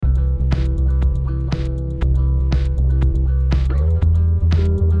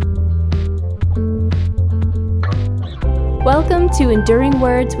Welcome to Enduring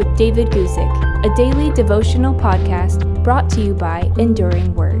Words with David Guzik, a daily devotional podcast brought to you by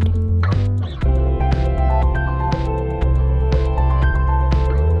Enduring Word.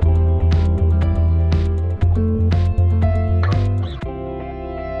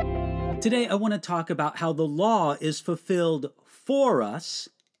 Today, I want to talk about how the law is fulfilled for us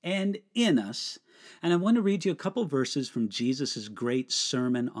and in us. And I want to read you a couple verses from Jesus' great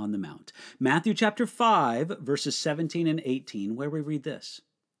Sermon on the Mount. Matthew chapter 5, verses 17 and 18, where we read this.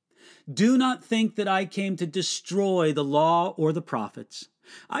 Do not think that I came to destroy the law or the prophets.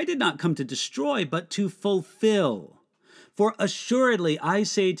 I did not come to destroy, but to fulfill. For assuredly I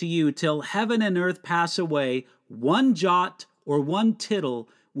say to you, till heaven and earth pass away, one jot or one tittle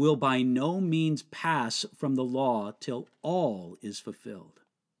will by no means pass from the law till all is fulfilled.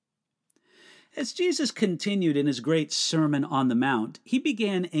 As Jesus continued in his great Sermon on the Mount, he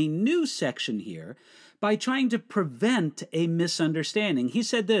began a new section here by trying to prevent a misunderstanding. He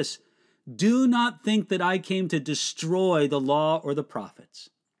said this, do not think that I came to destroy the law or the prophets.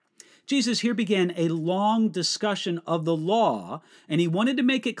 Jesus here began a long discussion of the law, and he wanted to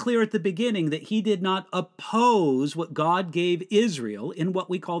make it clear at the beginning that he did not oppose what God gave Israel in what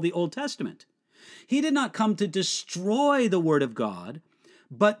we call the Old Testament. He did not come to destroy the Word of God,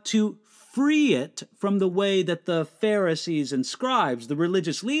 but to free it from the way that the Pharisees and scribes, the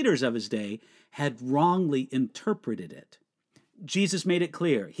religious leaders of his day, had wrongly interpreted it. Jesus made it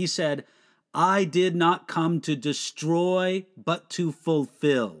clear. He said, I did not come to destroy, but to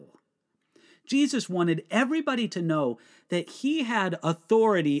fulfill. Jesus wanted everybody to know that he had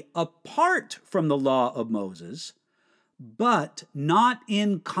authority apart from the law of Moses, but not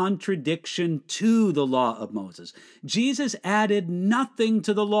in contradiction to the law of Moses. Jesus added nothing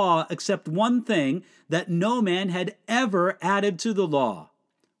to the law except one thing that no man had ever added to the law: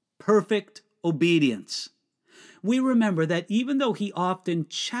 perfect obedience. We remember that even though he often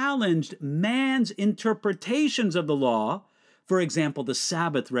challenged man's interpretations of the law, for example, the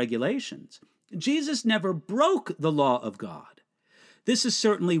Sabbath regulations, Jesus never broke the law of God. This is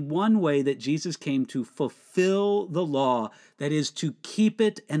certainly one way that Jesus came to fulfill the law, that is, to keep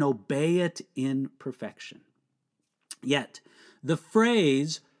it and obey it in perfection. Yet, the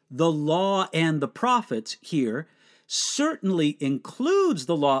phrase, the law and the prophets here, certainly includes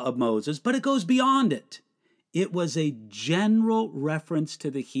the law of Moses, but it goes beyond it. It was a general reference to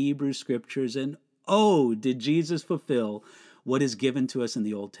the Hebrew Scriptures, and oh, did Jesus fulfill what is given to us in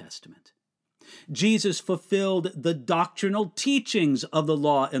the Old Testament. Jesus fulfilled the doctrinal teachings of the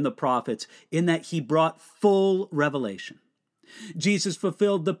law and the prophets in that he brought full revelation. Jesus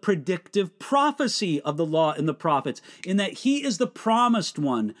fulfilled the predictive prophecy of the law and the prophets in that he is the promised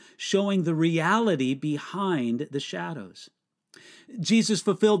one, showing the reality behind the shadows. Jesus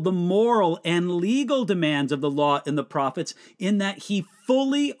fulfilled the moral and legal demands of the law and the prophets in that he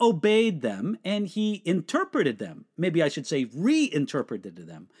fully obeyed them and he interpreted them. Maybe I should say reinterpreted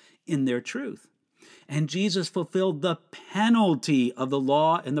them in their truth. And Jesus fulfilled the penalty of the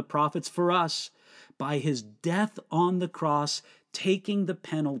law and the prophets for us by his death on the cross, taking the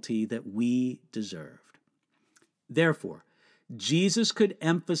penalty that we deserved. Therefore, Jesus could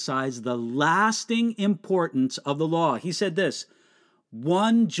emphasize the lasting importance of the law. He said this,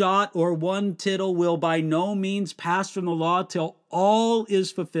 one jot or one tittle will by no means pass from the law till all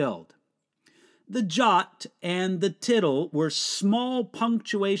is fulfilled. The jot and the tittle were small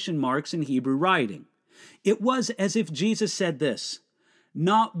punctuation marks in Hebrew writing. It was as if Jesus said this,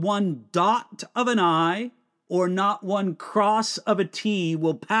 not one dot of an I or not one cross of a T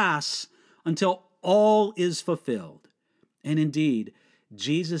will pass until all is fulfilled. And indeed,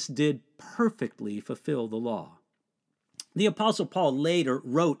 Jesus did perfectly fulfill the law. The Apostle Paul later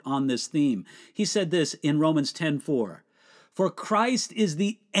wrote on this theme. He said this in Romans 10:4, for Christ is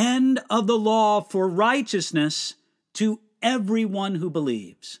the end of the law for righteousness to everyone who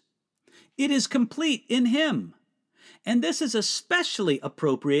believes. It is complete in him. And this is especially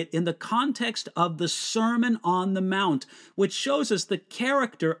appropriate in the context of the Sermon on the Mount, which shows us the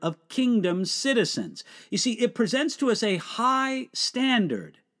character of kingdom citizens. You see, it presents to us a high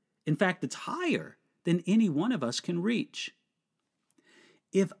standard. In fact, it's higher than any one of us can reach.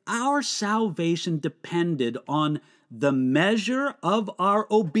 If our salvation depended on the measure of our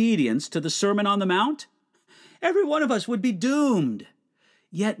obedience to the Sermon on the Mount, every one of us would be doomed.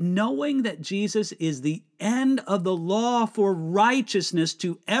 Yet knowing that Jesus is the end of the law for righteousness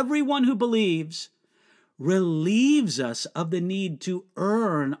to everyone who believes relieves us of the need to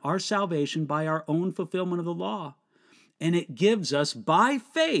earn our salvation by our own fulfillment of the law. And it gives us, by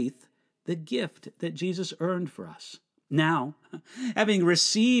faith, the gift that Jesus earned for us. Now, having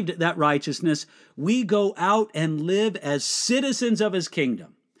received that righteousness, we go out and live as citizens of his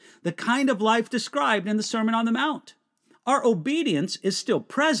kingdom, the kind of life described in the Sermon on the Mount. Our obedience is still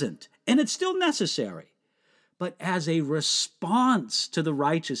present, and it's still necessary, but as a response to the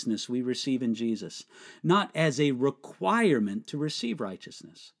righteousness we receive in Jesus, not as a requirement to receive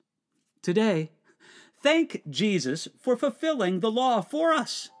righteousness. Today, thank Jesus for fulfilling the law for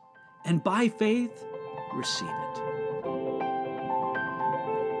us, and by faith, receive it.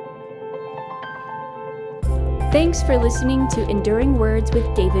 Thanks for listening to Enduring Words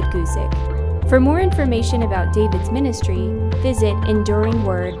with David Guzik. For more information about David's ministry, visit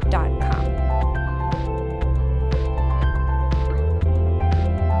enduringword.com.